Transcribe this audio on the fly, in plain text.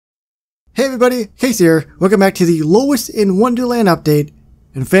Hey everybody, Case here. Welcome back to the Lois in Wonderland update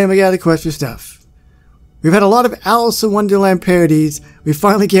and Family Guy the Quest for Stuff. We've had a lot of Alice in Wonderland parodies. We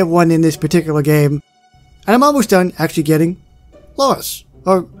finally get one in this particular game. And I'm almost done actually getting Lois,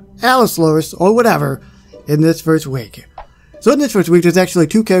 or Alice Lois, or whatever, in this first week. So in this first week, there's actually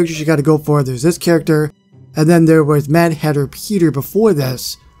two characters you gotta go for. There's this character, and then there was Mad Hatter Peter before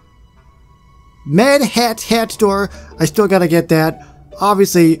this. Mad Hat Store, I still gotta get that.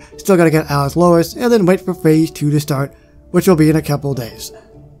 Obviously, still gotta get Alice Lois, and then wait for Phase 2 to start, which will be in a couple of days.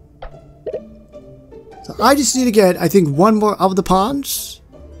 So I just need to get, I think, one more of the pawns.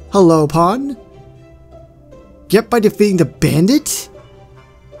 Hello, pawn. Get by defeating the bandit?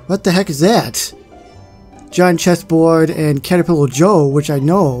 What the heck is that? Giant chessboard and Caterpillar Joe, which I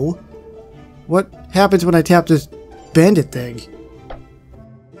know. What happens when I tap this bandit thing?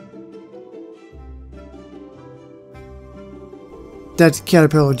 That's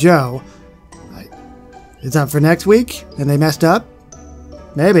Caterpillar Joe. Is that for next week? And they messed up?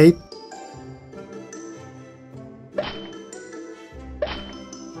 Maybe.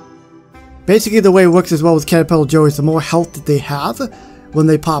 Basically, the way it works as well with Caterpillar Joe is the more health that they have when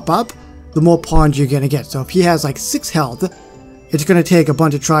they pop up, the more pawns you're going to get. So if he has like 6 health, it's going to take a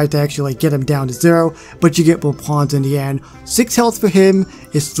bunch of tries to actually get him down to 0, but you get more pawns in the end. 6 health for him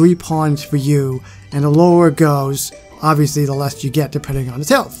is 3 pawns for you, and the lower it goes, obviously the less you get depending on his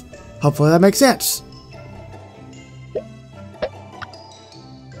health. Hopefully that makes sense.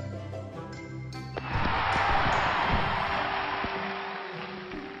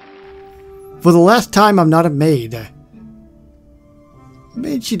 For the last time, I'm not a maid. I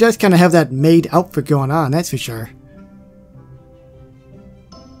mean, she does kind of have that maid outfit going on, that's for sure.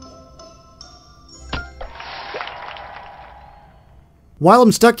 While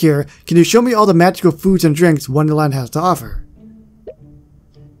I'm stuck here, can you show me all the magical foods and drinks Wonderland has to offer?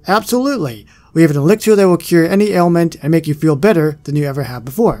 Absolutely. We have an elixir that will cure any ailment and make you feel better than you ever have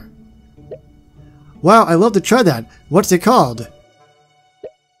before. Wow, I'd love to try that. What's it called?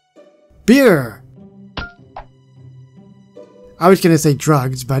 Beer! I was going to say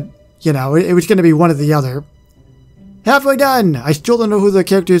drugs, but, you know, it was going to be one or the other. Halfway done! I still don't know who the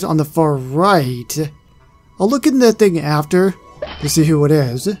character is on the far right. I'll look in the thing after to see who it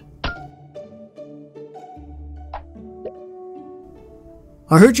is.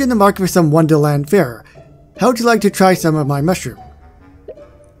 I heard you in the market for some Wonderland fare. How would you like to try some of my mushroom?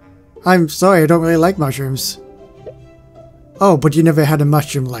 I'm sorry, I don't really like mushrooms. Oh, but you never had a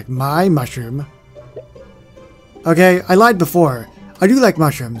mushroom like my mushroom. Okay, I lied before. I do like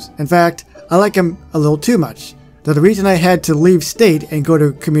mushrooms. In fact, I like them a little too much. They're the reason I had to leave state and go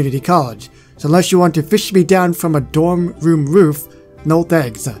to community college. So unless you want to fish me down from a dorm room roof, no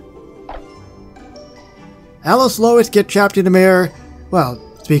thanks. Alice Lois get trapped in a mirror. Well,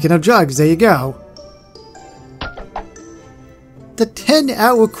 speaking of drugs, there you go. The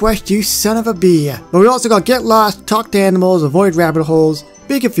 10-hour quest, you son of a bee. But we also got get lost, talk to animals, avoid rabbit holes,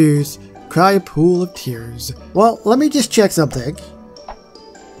 be confused, cry a pool of tears. Well, let me just check something.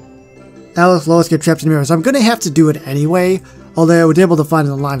 Alice Lois get trapped in a mirror, so I'm going to have to do it anyway, although I was able to find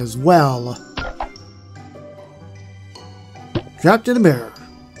it online as well. Trapped in a mirror.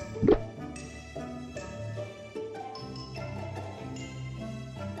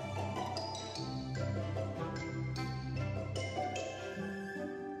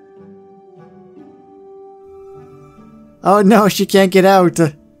 Oh no, she can't get out.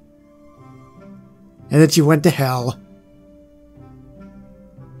 And then she went to hell.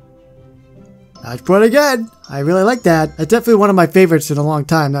 That's pretty good. I really like that. That's definitely one of my favorites in a long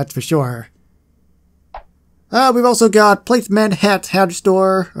time, that's for sure. We've also got Placement Hat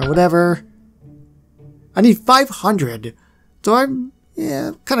Store, or whatever. I need 500. So I'm,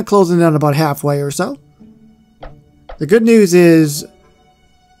 kind of closing in on about halfway or so. The good news is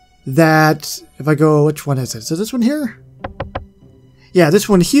that if I go, which one is it? So this one here? Yeah, this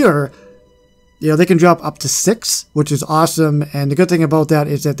one here, they can drop up to 6, which is awesome. And the good thing about that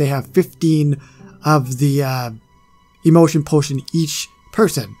is that they have 15 of the emotion potion each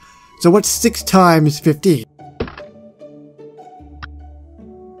person. So what's 6 times 15?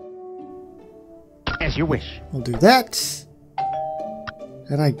 As you wish. We'll do that.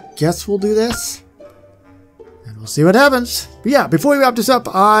 And I guess we'll do this. And we'll see what happens. But yeah, before we wrap this up,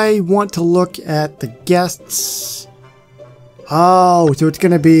 I want to look at the guests. Oh, so it's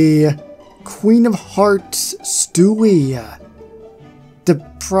going to be Queen of Hearts Stewie. The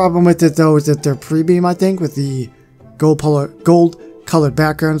problem with it, though, is that they're premium, I think, with the gold-colored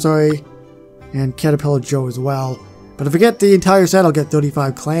background, sorry. And Caterpillar Joe as well. But if I get the entire set, I'll get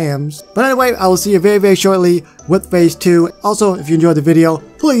 35 clams. But anyway, I will see you very, very shortly with phase 2. Also, if you enjoyed the video,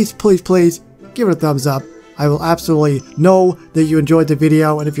 please, please, please give it a thumbs up. I will absolutely know that you enjoyed the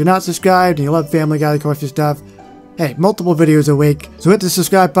video. And if you're not subscribed and you love Family Guy, of course, your stuff, hey, multiple videos a week. So hit the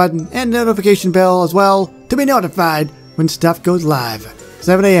subscribe button and notification bell as well to be notified when stuff goes live.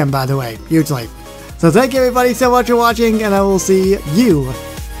 7 a.m. by the way, usually. So thank you everybody so much for watching, and I will see you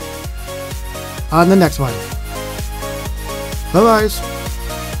on the next one. Bye-bye.